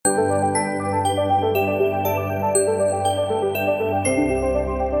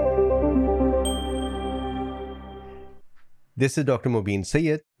This is Dr. Mobeen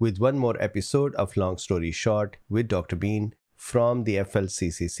Sayed with one more episode of Long Story Short with DrBeen from the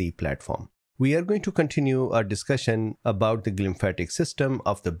FLCCC platform. We are going to continue our discussion about the glymphatic system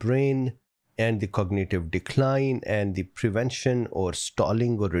of the brain and the cognitive decline and the prevention or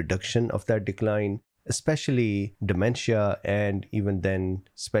stalling or reduction of that decline, especially dementia and even then,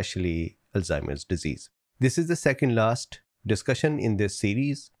 especially Alzheimer's disease. This is the second last discussion in this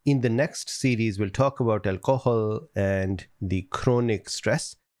series. In the next series, we'll talk about alcohol and the chronic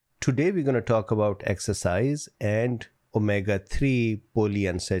stress. Today, we're going to talk about exercise and omega-3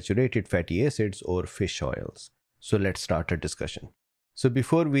 polyunsaturated fatty acids or fish oils. So let's start our discussion. So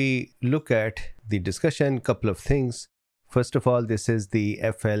before we look at the discussion, couple of things. First of all, this is the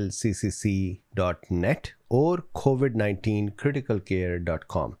flccc.net or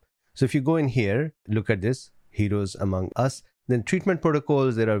covid19criticalcare.com. So if you go in here, look at this, Heroes Among Us. Then treatment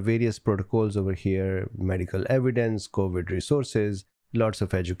protocols, there are various protocols over here, medical evidence, COVID resources, lots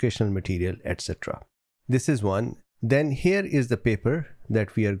of educational material, etc. This is one. Then here is the paper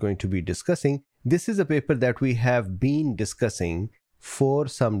that we are going to be discussing. This is a paper that we have been discussing for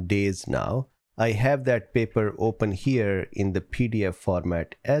some days now. I have that paper open here in the PDF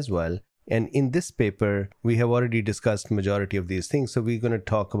format as well. And in this paper, we have already discussed majority of these things. So we're going to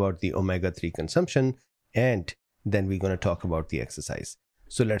talk about the omega-3 consumption and then we're going to talk about the exercise.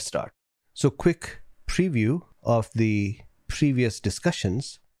 So let's start. So quick preview of the previous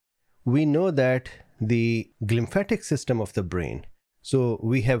discussions. We know that the glymphatic system of the brain. So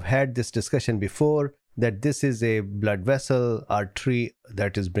we have had this discussion before that this is a blood vessel, artery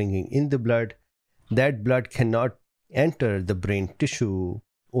that is bringing in the blood. That blood cannot enter the brain tissue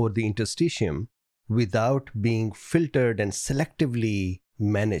or the interstitium without being filtered and selectively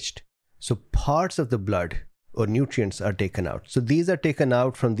managed. So parts of the blood or nutrients are taken out. So these are taken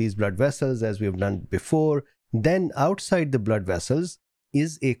out from these blood vessels as we have done before. Then outside the blood vessels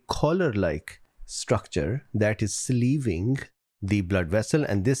is a collar-like structure that is sleeving the blood vessel,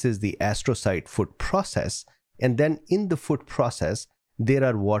 and this is the astrocyte foot process. And then in the foot process, there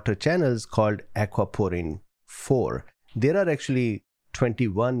are water channels called aquaporin 4. There are actually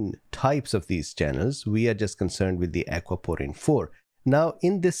 21 types of these channels. We are just concerned with the aquaporin 4. Now,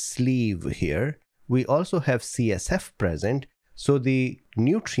 in this sleeve here, we also have CSF present. So the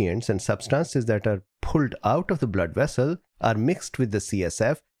nutrients and substances that are pulled out of the blood vessel are mixed with the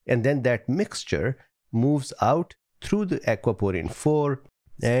CSF, and then that mixture moves out through the aquaporin 4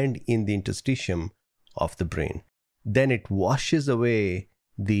 and in the interstitium of the brain. Then it washes away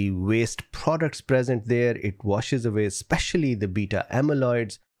the waste products present there. It washes away especially the beta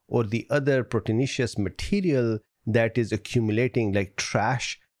amyloids or the other proteinaceous material that is accumulating, like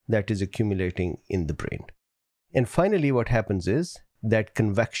trash that is accumulating in the brain. And finally, what happens is that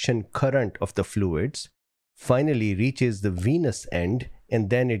convection current of the fluids finally reaches the venous end, and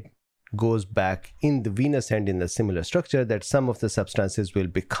then it goes back in the venous end in a similar structure that some of the substances will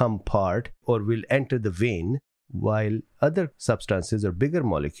become part or will enter the vein, while other substances or bigger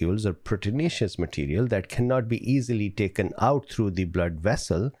molecules or proteinaceous material that cannot be easily taken out through the blood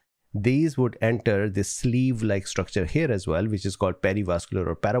vessel, these would enter the sleeve-like structure here as well, which is called perivascular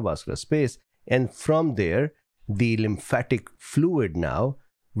or paravascular space. And from there, the lymphatic fluid now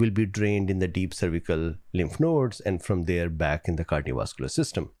will be drained in the deep cervical lymph nodes and from there back in the cardiovascular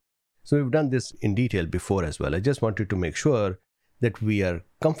system. So we've done this in detail before as well. I just wanted to make sure that we are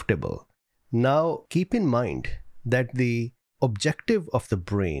comfortable. Now, keep in mind that the objective of the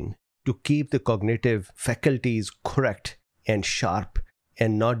brain to keep the cognitive faculties correct and sharp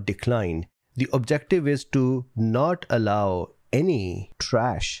and not decline, the objective is to not allow any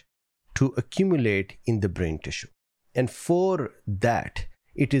trash to accumulate in the brain tissue. And for that,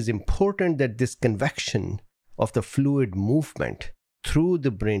 it is important that this convection of the fluid movement through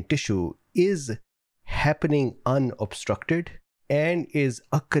the brain tissue is happening unobstructed and is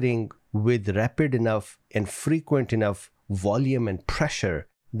occurring with rapid enough and frequent enough volume and pressure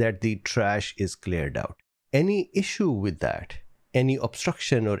that the trash is cleared out. Any issue with that, any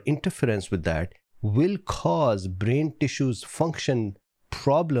obstruction or interference with that will cause brain tissue's function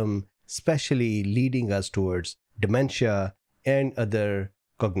problem, especially leading us towards dementia and other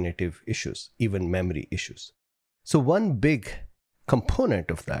cognitive issues, even memory issues. So one big component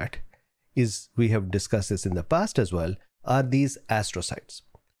of that is, we have discussed this in the past as well, are these astrocytes.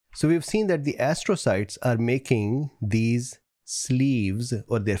 So we've seen that the astrocytes are making these sleeves,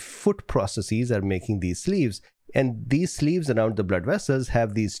 or their foot processes are making these sleeves, and these sleeves around the blood vessels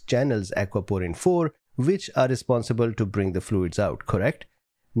have these channels, aquaporin 4, which are responsible to bring the fluids out, correct?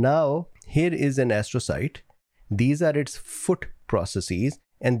 Now, here is an astrocyte. These are its foot processes,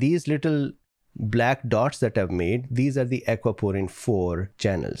 and these little black dots that I've made, these are the aquaporin 4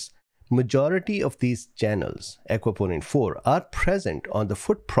 channels. Majority of these channels, aquaporin 4, are present on the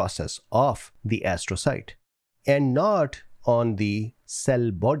foot process of the astrocyte and not on the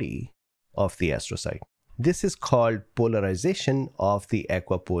cell body of the astrocyte. This is called polarization of the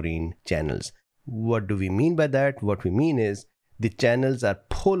aquaporin channels. What do we mean by that? What we mean is the channels are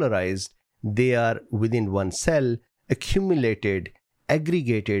polarized. They are within one cell, accumulated,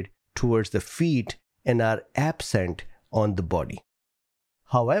 aggregated towards the feet, and are absent on the body.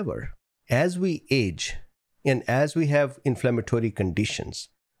 However, as we age and as we have inflammatory conditions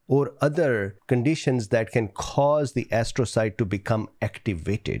or other conditions that can cause the astrocyte to become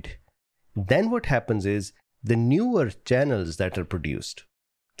activated, then what happens is the newer channels that are produced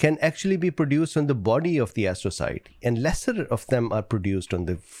can actually be produced on the body of the astrocyte, and lesser of them are produced on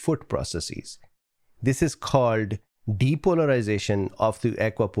the foot processes. This is called depolarization of the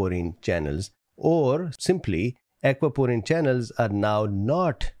aquaporin channels, or simply aquaporin channels are now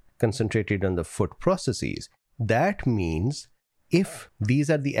not concentrated on the foot processes. That means if these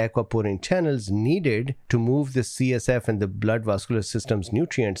are the aquaporin channels needed to move the CSF and the blood vascular system's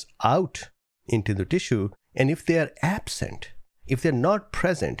nutrients out into the tissue, and if they are absent, if they're not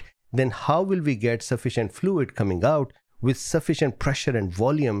present, then how will we get sufficient fluid coming out with sufficient pressure and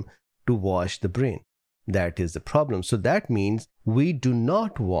volume to wash the brain? That is the problem. So that means we do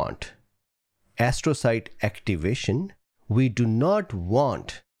not want astrocyte activation. We do not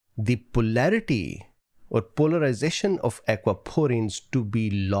want the polarity or polarization of aquaporins to be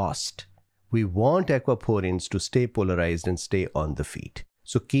lost. We want aquaporins to stay polarized and stay on the feet.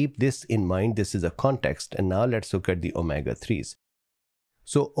 So keep this in mind. This is a context. And now let's look at the omega-3s.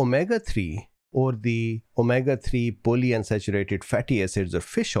 So omega-3 or the omega-3 polyunsaturated fatty acids or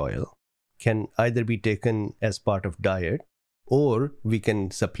fish oil can either be taken as part of diet or we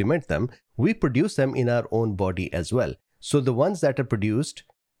can supplement them. We produce them in our own body as well. So the ones that are produced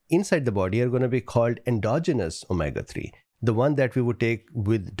inside the body are going to be called endogenous omega-3. The one that we would take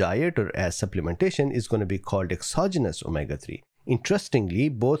with diet or as supplementation is going to be called exogenous omega-3. Interestingly,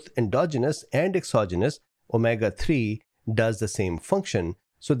 both endogenous and exogenous omega-3 does the same function.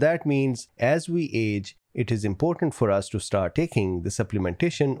 So that means as we age, it is important for us to start taking the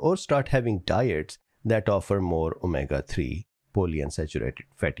supplementation or start having diets that offer more omega-3 polyunsaturated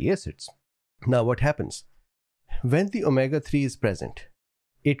fatty acids. Now what happens? When the omega-3 is present,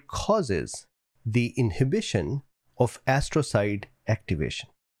 it causes the inhibition of astrocyte activation.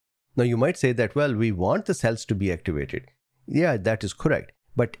 Now you might say that, well, we want the cells to be activated. Yeah, that is correct.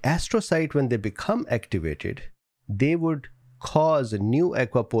 But astrocyte, when they become activated, they would cause new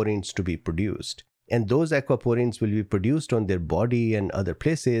aquaporins to be produced. And those aquaporins will be produced on their body and other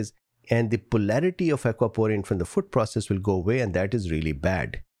places. And the polarity of aquaporin from the foot process will go away, and that is really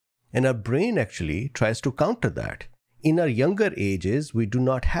bad. And our brain actually tries to counter that. In our younger ages, we do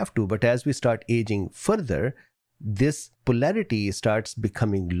not have to, but as we start aging further, this polarity starts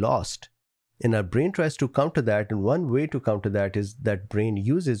becoming lost. And our brain tries to counter that, and one way to counter that is that brain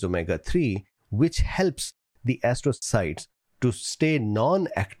uses omega-3, which helps the astrocytes to stay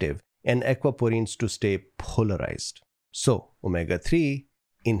non-active and aquaporins to stay polarized. So omega-3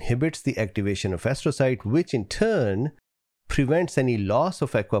 inhibits the activation of astrocyte, which in turn prevents any loss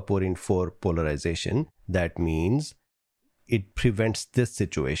of aquaporin 4 polarization. That means it prevents this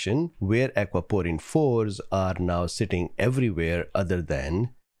situation where aquaporin 4s are now sitting everywhere other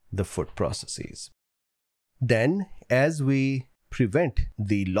than the foot processes. Then, as we prevent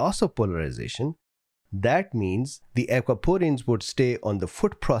the loss of polarization, that means the aquaporins would stay on the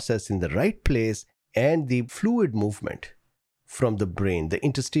foot process in the right place, and the fluid movement from the brain, the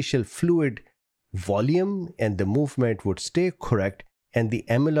interstitial fluid volume and the movement would stay correct, and the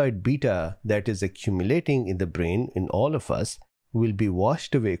amyloid beta that is accumulating in the brain in all of us will be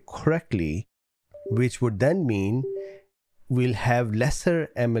washed away correctly, which would then mean we'll have lesser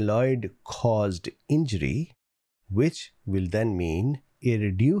amyloid caused injury, which will then mean a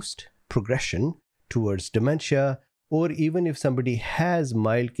reduced progression towards dementia, or even if somebody has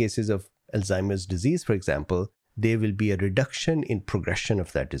mild cases of Alzheimer's disease, for example, there will be a reduction in progression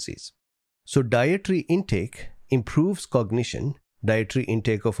of that disease. So dietary intake improves cognition. Dietary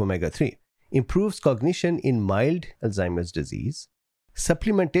intake of omega-3 improves cognition in mild Alzheimer's disease.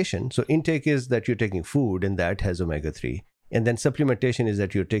 Supplementation, so intake is that you're taking food and that has omega-3. And then supplementation is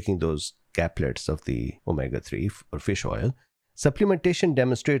that you're taking those caplets of the omega-3 or fish oil. Supplementation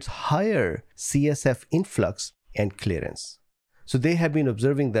demonstrates higher CSF influx and clearance. So they have been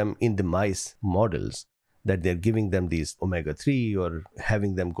observing them in the mice models, that they're giving them these omega-3 or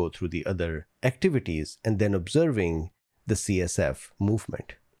having them go through the other activities and then observing the CSF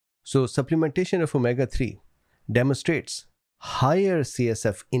movement. So supplementation of omega-3 demonstrates higher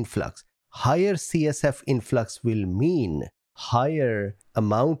CSF influx. Higher CSF influx will mean higher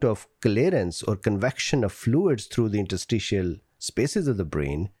amount of clearance or convection of fluids through the interstitial spaces of the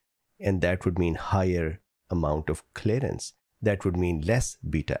brain, and that would mean higher amount of clearance. That would mean less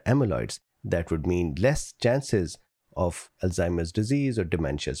beta amyloids. That would mean less chances of Alzheimer's disease or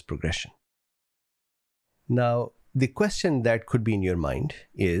dementia's progression. Now, the question that could be in your mind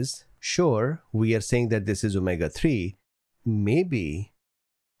is, sure, we are saying that this is omega-3. Maybe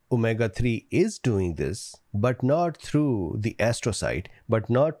omega-3 is doing this, but not through the astrocyte, but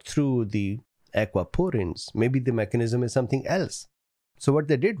not through the aquaporins. Maybe the mechanism is something else. So what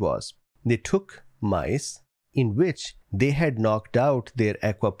they did was, they took mice in which they had knocked out their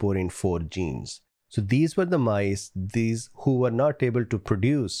aquaporin 4 genes. So these were the mice who were not able to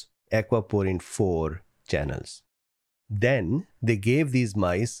produce aquaporin 4 channels. Then they gave these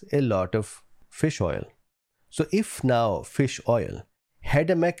mice a lot of fish oil. So if now fish oil had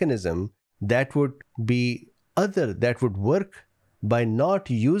a mechanism that would work by not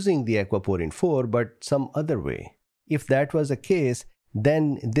using the aquaporin 4 but some other way, if that was the case,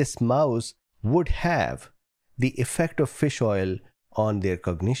 then this mouse would have the effect of fish oil on their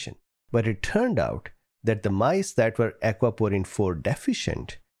cognition. But it turned out that the mice that were aquaporin 4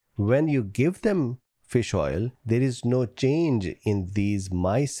 deficient, when you give them fish oil, there is no change in these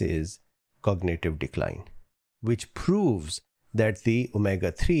mice's cognitive decline, which proves that the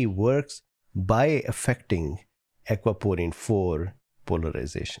omega-3 works by affecting aquaporin 4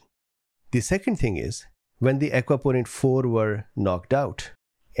 polarization. The second thing is, when the aquaporin 4 were knocked out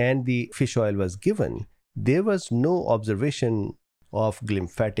and the fish oil was given, there was no observation of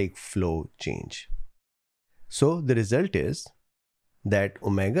glymphatic flow change. So the result is that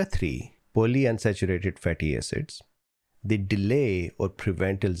omega-3 polyunsaturated fatty acids, they delay or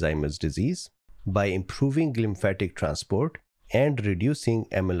prevent Alzheimer's disease by improving glymphatic transport and reducing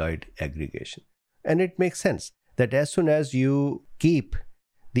amyloid aggregation. And it makes sense that as soon as you keep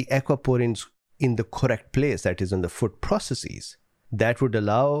the aquaporins in the correct place, that is on the foot processes, that would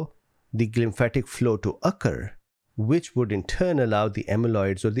allow the glymphatic flow to occur, which would in turn allow the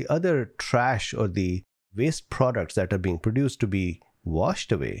amyloids or the other trash or the waste products that are being produced to be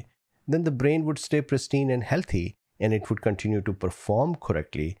washed away. Then the brain would stay pristine and healthy, and it would continue to perform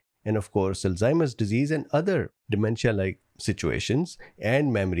correctly. And of course, Alzheimer's disease and other dementia-like situations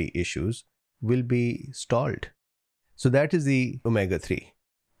and memory issues will be stalled. So that is the omega-3.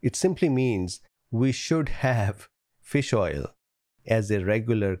 It simply means we should have fish oil as a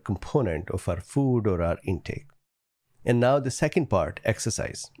regular component of our food or our intake. And now the second part,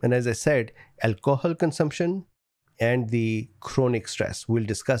 exercise. And as I said, alcohol consumption and the chronic stress. We'll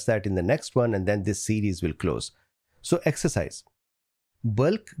discuss that in the next one, and then this series will close. So exercise.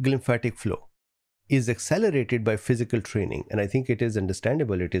 Bulk glymphatic flow is accelerated by physical training, and I think it is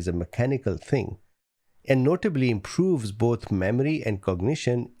understandable. It is a mechanical thing, and notably improves both memory and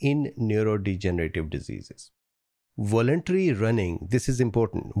cognition in neurodegenerative diseases. Voluntary running, this is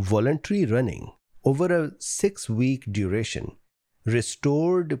important. Voluntary running over a 6-week duration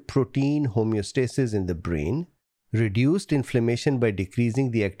restored protein homeostasis in the brain, reduced inflammation by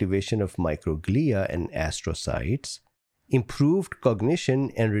decreasing the activation of microglia and astrocytes, improved cognition,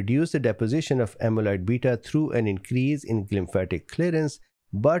 and reduced the deposition of amyloid beta through an increase in glymphatic clearance,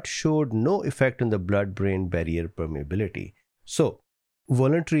 but showed no effect on the blood-brain barrier permeability. So,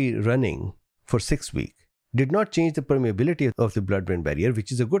 voluntary running for 6 weeks did not change the permeability of the blood-brain barrier,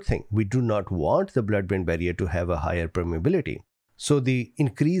 which is a good thing. We do not want the blood-brain barrier to have a higher permeability. So the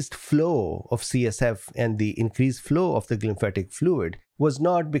increased flow of CSF and the increased flow of the glymphatic fluid was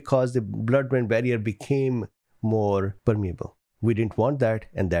not because the blood-brain barrier became more permeable. We didn't want that,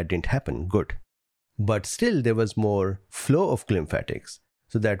 and that didn't happen. Good. But still, there was more flow of glymphatics.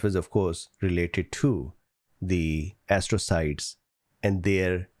 So that was, of course, related to the astrocytes and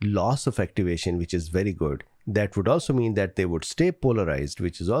their loss of activation, which is very good. That would also mean that they would stay polarized,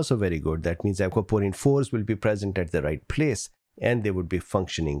 which is also very good. That means aquaporin 4s will be present at the right place and they would be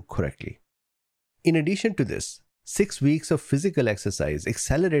functioning correctly. In addition to this, 6 weeks of physical exercise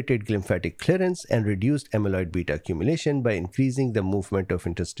accelerated glymphatic clearance and reduced amyloid beta accumulation by increasing the movement of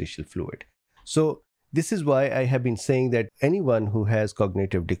interstitial fluid. So this is why I have been saying that anyone who has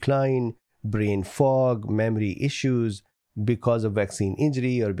cognitive decline, brain fog, memory issues, because of vaccine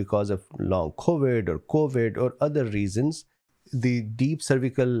injury or because of long COVID or other reasons, the deep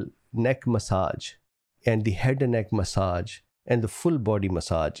cervical neck massage and the head and neck massage and the full body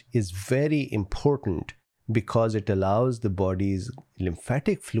massage is very important because it allows the body's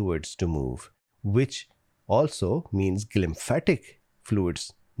lymphatic fluids to move, which also means glymphatic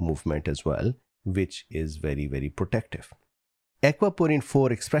fluids movement as well, which is very, very protective. Aquaporin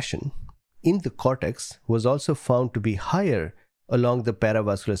 4 expression in the cortex was also found to be higher along the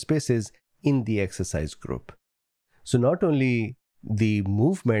paravascular spaces in the exercise group. So not only the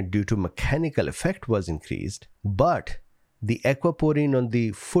movement due to mechanical effect was increased, but the aquaporin on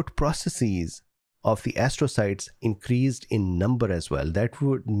the foot processes of the astrocytes increased in number as well. That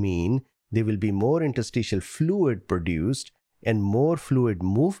would mean there will be more interstitial fluid produced and more fluid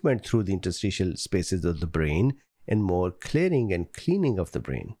movement through the interstitial spaces of the brain and more clearing and cleaning of the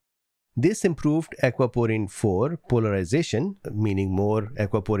brain. This improved aquaporin 4 polarization, meaning more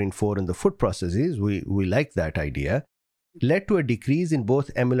aquaporin 4 in the foot processes, we like that idea, led to a decrease in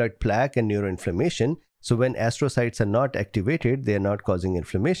both amyloid plaque and neuroinflammation. So when astrocytes are not activated, they are not causing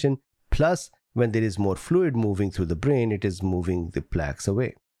inflammation. Plus, when there is more fluid moving through the brain, it is moving the plaques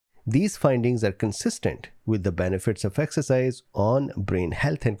away. These findings are consistent with the benefits of exercise on brain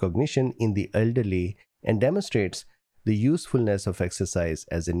health and cognition in the elderly and demonstrates the usefulness of exercise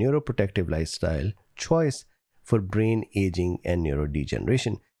as a neuroprotective lifestyle choice for brain aging and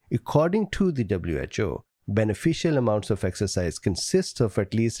neurodegeneration. According to the WHO, beneficial amounts of exercise consists of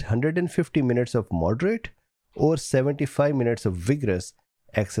at least 150 minutes of moderate or 75 minutes of vigorous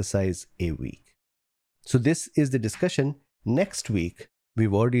exercise a week. So this is the discussion. Next week,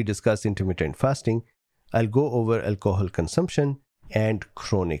 we've already discussed intermittent fasting. I'll go over alcohol consumption and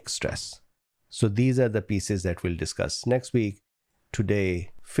chronic stress. So these are the pieces that we'll discuss next week.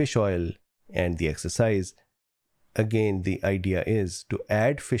 Today, fish oil and the exercise. Again, the idea is to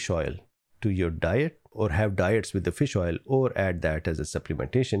add fish oil to your diet or have diets with the fish oil or add that as a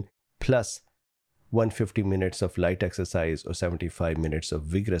supplementation, plus 150 minutes of light exercise or 75 minutes of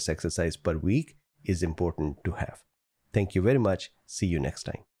vigorous exercise per week is important to have. Thank you very much. See you next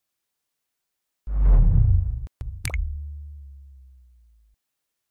time.